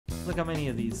Look how many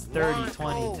of these, 30,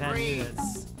 20, 10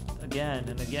 units. Again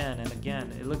and again and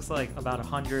again. It looks like about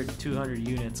 100, 200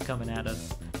 units coming at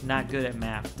us. Not good at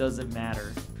map, doesn't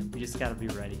matter. We just gotta be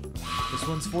ready. This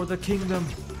one's for the kingdom.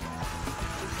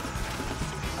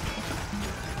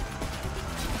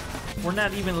 We're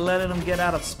not even letting them get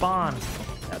out of spawn.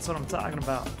 That's what I'm talking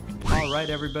about. Alright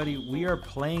everybody, we are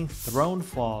playing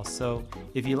Thronefall. So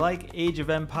if you like Age of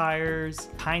Empires,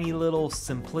 tiny little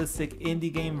simplistic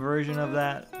indie game version of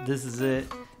that, this is it.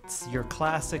 It's your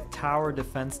classic tower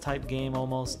defense type game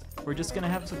almost. We're just gonna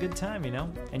have a good time, you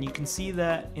know? And you can see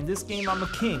that in this game I'm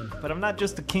a king, but I'm not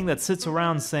just a king that sits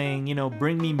around saying, you know,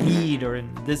 bring me mead, or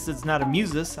this does not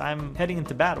amuse us. I'm heading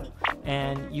into battle.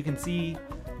 And you can see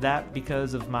that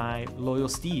because of my loyal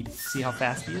steed. See how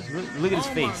fast he is? Look at his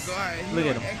face. Look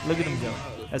at him. Look at him go.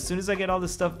 As soon as I get all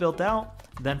this stuff built out,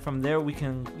 then from there we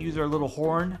can use our little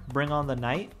horn, bring on the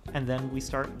knight, and then we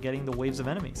start getting the waves of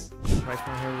enemies. Right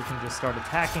from here we can just start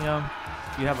attacking them.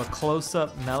 You have a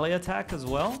close-up melee attack as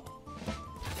well.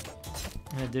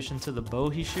 In addition to the bow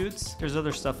he shoots. There's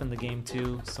other stuff in the game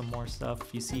too, some more stuff.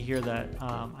 You see here that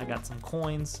I got some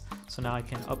coins, so now I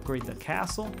can upgrade the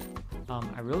castle.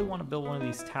 I really want to build one of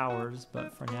these towers,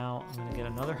 but for now I'm going to get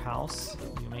another house.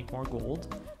 We can make more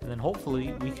gold, and then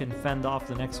hopefully we can fend off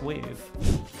the next wave.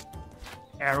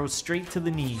 Arrows straight to the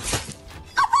knee.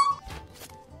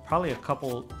 Probably a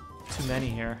couple too many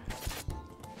here.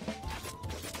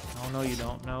 Oh, no you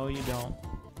don't. No you don't.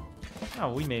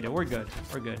 Oh, we made it. We're good.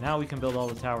 We're good. Now we can build all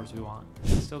the towers we want.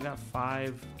 Still got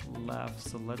 5 left,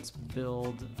 so let's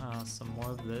build some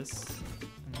more of this.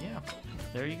 And yeah,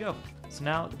 there you go. So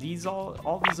now these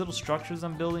all these little structures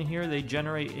I'm building here, they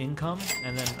generate income,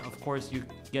 and then of course you're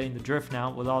getting the drift now.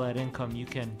 With all that income, you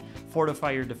can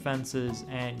fortify your defenses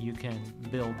and you can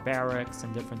build barracks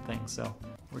and different things. So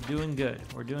we're doing good.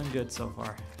 We're doing good so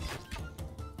far.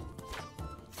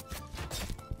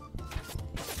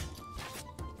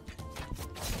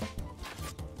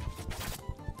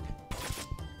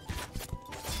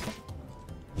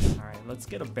 Let's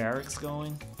get a barracks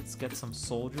going. Let's get some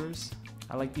soldiers.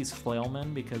 I like these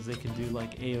flailmen because they can do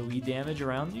like AoE damage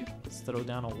around you. Let's throw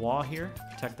down a wall here,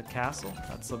 protect the castle.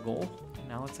 That's the goal.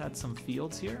 Now let's add some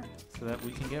fields here so that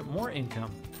we can get more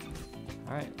income.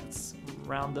 All right, let's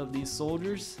round up these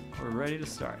soldiers. We're ready to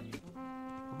start.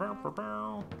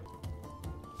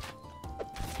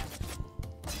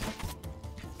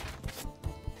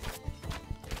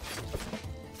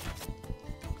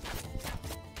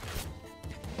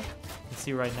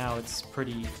 See right now it's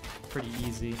pretty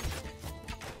easy.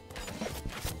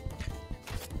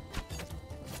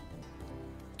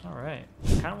 Alright, I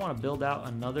kind of want to build out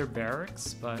another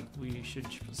barracks, but we should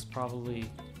just probably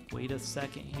wait a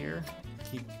second here.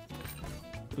 Keep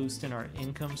boosting our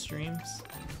income streams.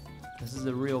 This is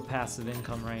the real passive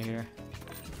income right here.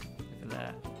 Look at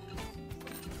that.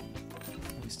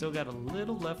 We still got a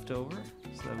little left over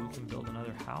so that we can build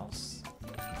another house.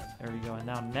 There we go, and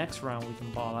now next round we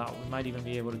can ball out. We might even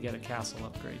be able to get a castle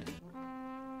upgrade.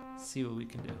 Let's see what we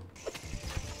can do.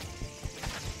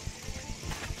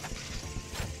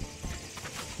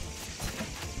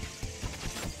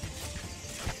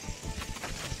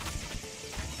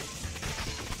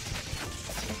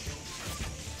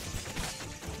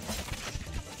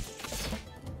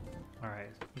 Alright,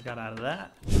 we got out of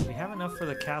that. We have enough for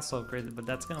the castle upgrade, but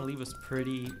that's going to leave us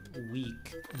pretty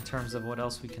weak in terms of what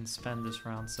else we can spend this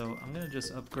round. So I'm going to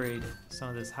just upgrade some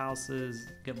of these houses,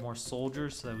 get more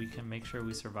soldiers so that we can make sure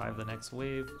we survive the next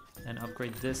wave, and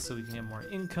upgrade this so we can get more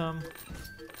income.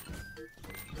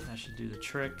 That should do the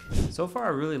trick. So far I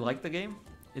really like the game.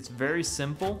 It's very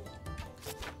simple.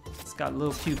 It's got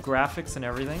little cute graphics and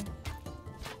everything.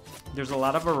 There's a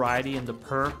lot of variety in the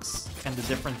perks and the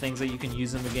different things that you can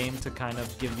use in the game to kind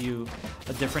of give you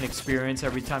a different experience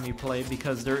every time you play,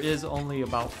 because there is only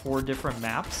about 4 different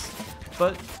maps.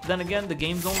 But then again, the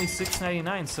game's only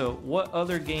 $6.99, so what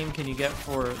other game can you get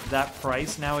for that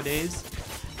price nowadays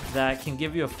that can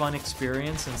give you a fun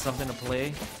experience and something to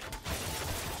play?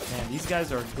 Man, these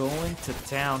guys are going to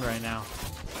town right now.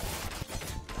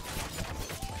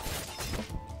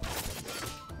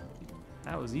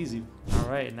 That was easy. All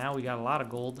right, now we got a lot of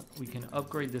gold. We can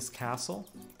upgrade this castle.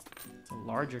 It's a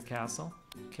larger castle.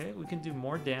 Okay, we can do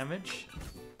more damage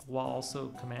while also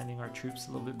commanding our troops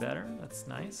a little bit better. That's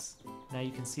nice. Now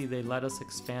you can see they let us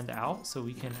expand out, so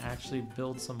we can actually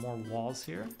build some more walls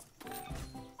here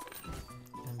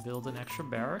and build an extra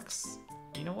barracks.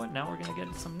 You know what? Now we're gonna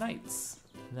get some knights.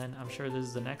 And then I'm sure this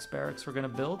is the next barracks we're gonna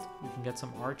build. We can get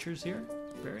some archers here.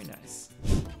 Very nice.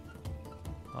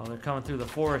 Oh, they're coming through the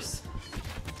forest.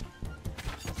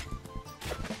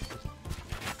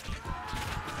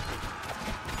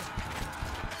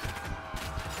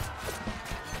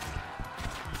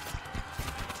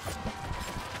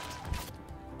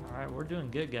 we're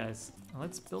doing good, guys.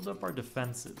 Let's build up our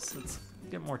defenses. Let's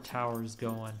get more towers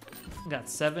going. We got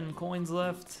 7 coins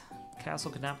left. Castle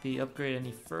cannot be upgraded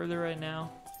any further right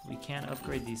now. We can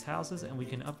upgrade these houses, and we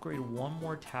can upgrade one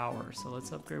more tower. So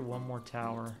let's upgrade one more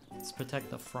tower. Let's protect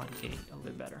the front gate a little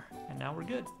bit better. And now we're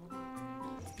good. Oh,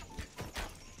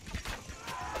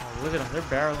 look at them, they're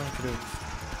barreling through.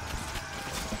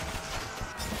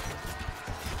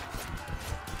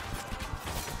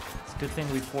 It's a good thing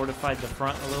we fortified the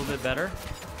front a little bit better.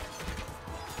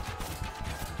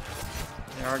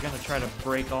 They are gonna try to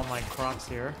break all my crops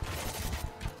here.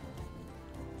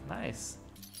 Nice.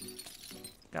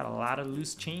 Got a lot of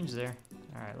loose change there.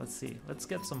 All right, let's see. Let's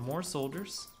get some more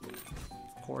soldiers.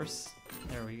 Of course.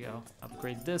 There we go.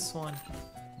 Upgrade this one.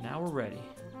 Now we're ready.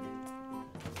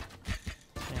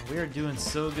 And we are doing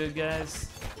so good, guys.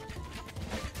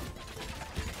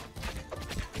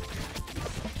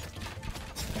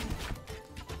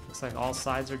 Looks like all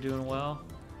sides are doing well.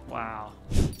 Wow.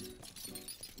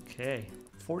 Okay.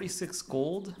 46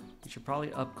 gold. We should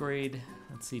probably upgrade.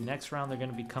 Let's see, next round they're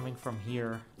going to be coming from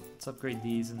here. Let's upgrade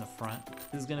these in the front.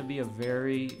 This is going to be a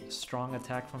very strong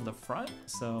attack from the front.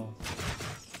 So,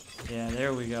 yeah,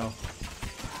 there we go.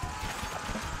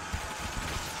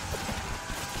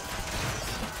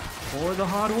 For the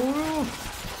hot oil!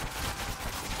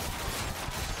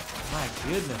 My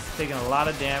goodness, taking a lot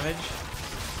of damage.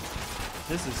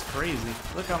 This is crazy.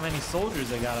 Look how many soldiers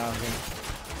they got out here.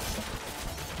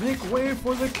 Make way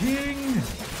for the king!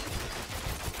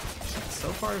 So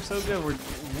far, so good. We're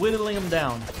whittling them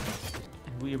down.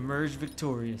 And we emerge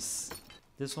victorious.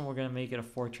 This one, we're going to make it a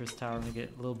fortress tower, make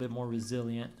it a little bit more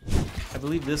resilient. I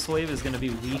believe this wave is going to be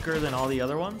weaker than all the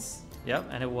other ones. Yep,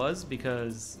 and it was,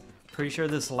 because pretty sure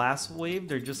this last wave,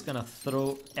 they're just going to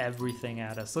throw everything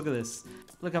at us. Look at this.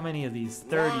 Look how many of these.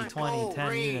 30, 20,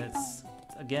 10 units.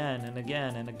 Again and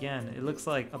again and again. It looks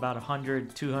like about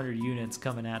 100, 200 units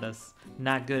coming at us.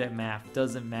 Not good at math.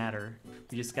 Doesn't matter.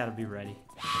 We just got to be ready.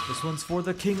 This one's for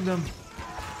the kingdom.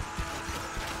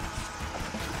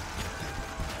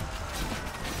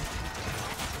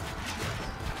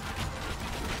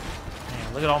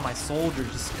 Man, look at all my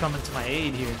soldiers just coming to my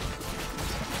aid here.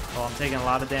 Oh, I'm taking a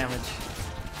lot of damage.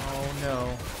 Oh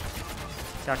no.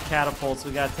 Got catapults.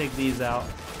 We got to take these out.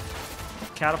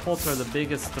 Catapults are the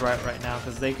biggest threat right now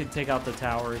because they could take out the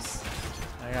towers.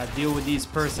 I gotta deal with these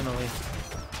personally.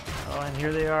 Oh, and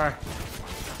here they are.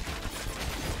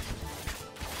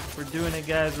 We're doing it,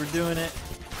 guys. We're doing it.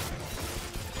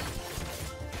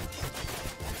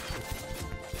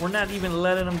 We're not even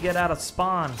letting them get out of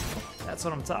spawn. That's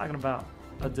what I'm talking about.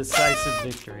 A decisive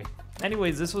victory.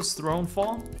 Anyways, this was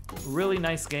Thronefall. Really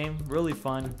nice game. Really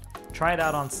fun. Try it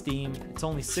out on Steam. It's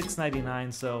only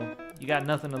 $6.99, so you got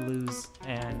nothing to lose.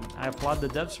 And I applaud the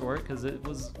devs for it because it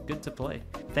was good to play.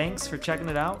 Thanks for checking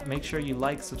it out. Make sure you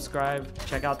like, subscribe,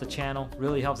 check out the channel.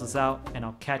 Really helps us out. And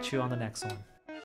I'll catch you on the next one.